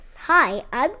Hi,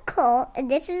 I'm Cole, and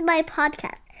this is my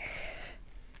podcast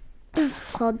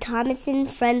called Thomas and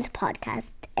Friends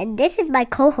Podcast. And this is my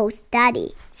co-host,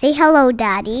 Daddy. Say hello,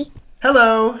 Daddy.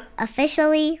 Hello.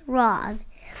 Officially wrong.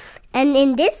 And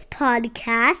in this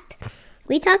podcast,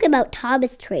 we talk about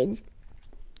Thomas trains.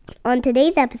 On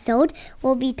today's episode,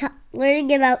 we'll be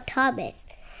learning about Thomas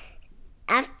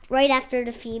right after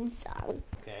the theme song.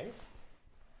 Okay.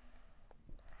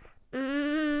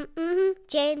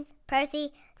 James,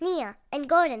 Percy, Nia, and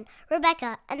Gordon,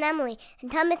 Rebecca, and Emily,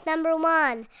 and Thomas number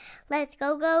 1. Let's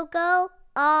go, go, go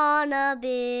on a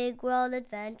big world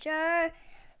adventure.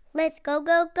 Let's go,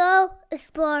 go, go,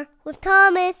 explore with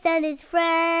Thomas and his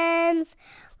friends.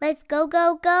 Let's go,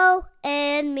 go, go,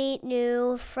 and meet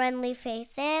new friendly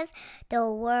faces. The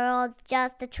world's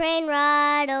just a train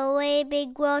ride away,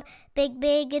 big world, big,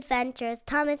 big adventures.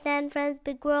 Thomas and Friends,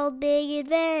 big world, big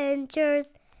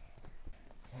adventures.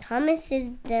 Thomas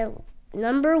is the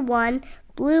number 1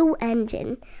 blue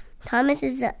engine. Thomas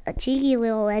is a cheeky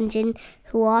little engine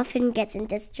who often gets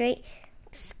into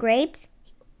scrapes,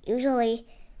 usually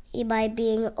by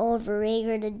being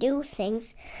overeager to do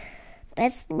things.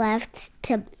 Best left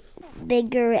to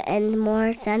bigger and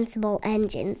more sensible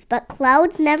engines. But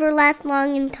clouds never last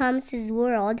long in Thomas's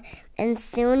world, and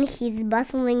soon he's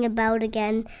bustling about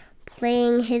again,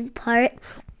 playing his part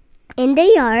in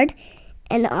the yard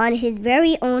and on his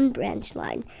very own branch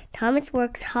line. Thomas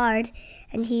works hard,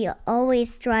 and he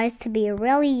always strives to be a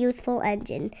really useful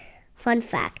engine. Fun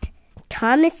fact,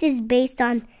 Thomas is based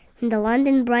on the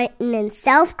London, Brighton, and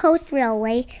South Coast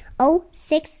Railway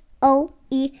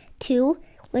 060E2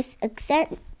 with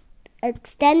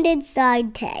extended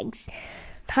side tags.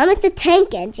 Thomas the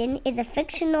Tank Engine is a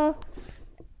fictional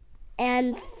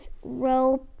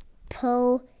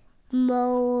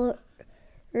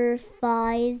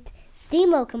anthropomorphized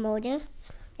steam locomotive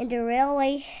in the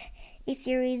railway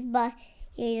series by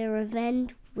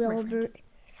Revend Wilbert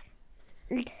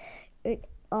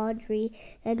Audrey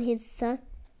and his son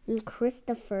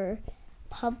Christopher,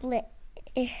 published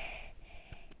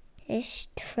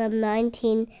from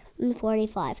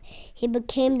 1945. He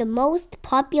became the most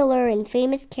popular and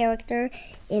famous character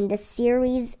in the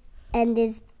series and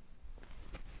is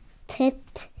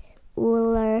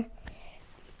titular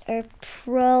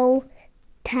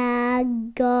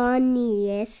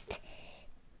protagonist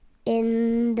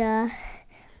in the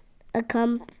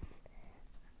accompanying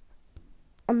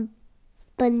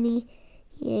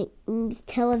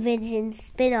television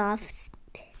spin-off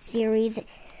series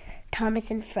Thomas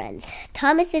and Friends.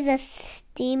 Thomas is a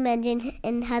steam engine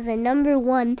and has a number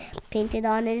 1 painted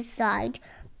on its side.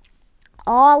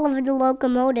 All of the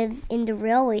locomotives in the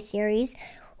railway series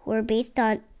were based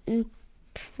on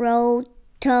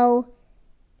prototypical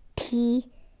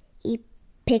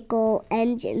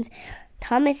engines.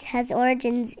 Thomas has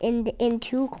origins in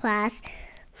 2 class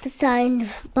designed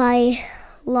by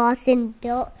Lawson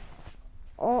built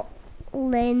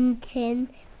Linton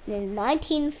in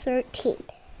 1913.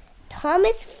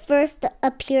 Thomas first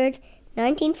appeared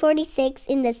 1946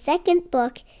 in the second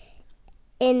book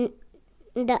in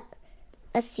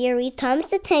a series, Thomas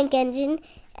the Tank Engine,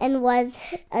 and was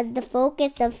as the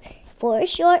focus of 4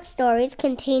 short stories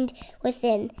contained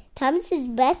within. Thomas's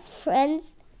best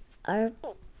friends are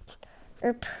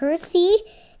Percy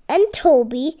and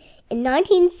Toby. In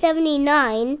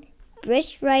 1979,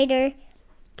 British writer,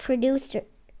 producer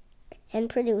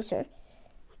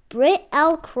Britt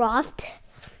L. Croft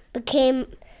came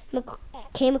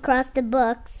across the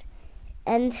books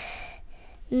and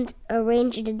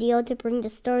arranged a deal to bring the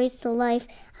stories to life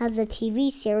as a TV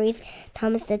series,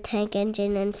 Thomas the Tank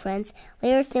Engine and Friends,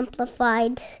 later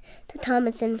simplified to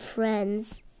Thomas and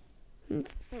Friends.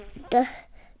 The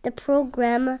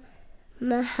program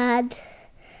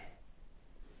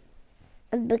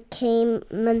became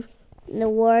an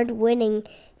award-winning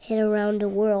hit around the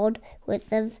world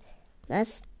with a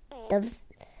vast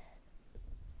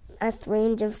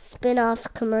range of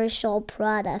spin-off commercial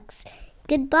products.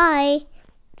 Goodbye.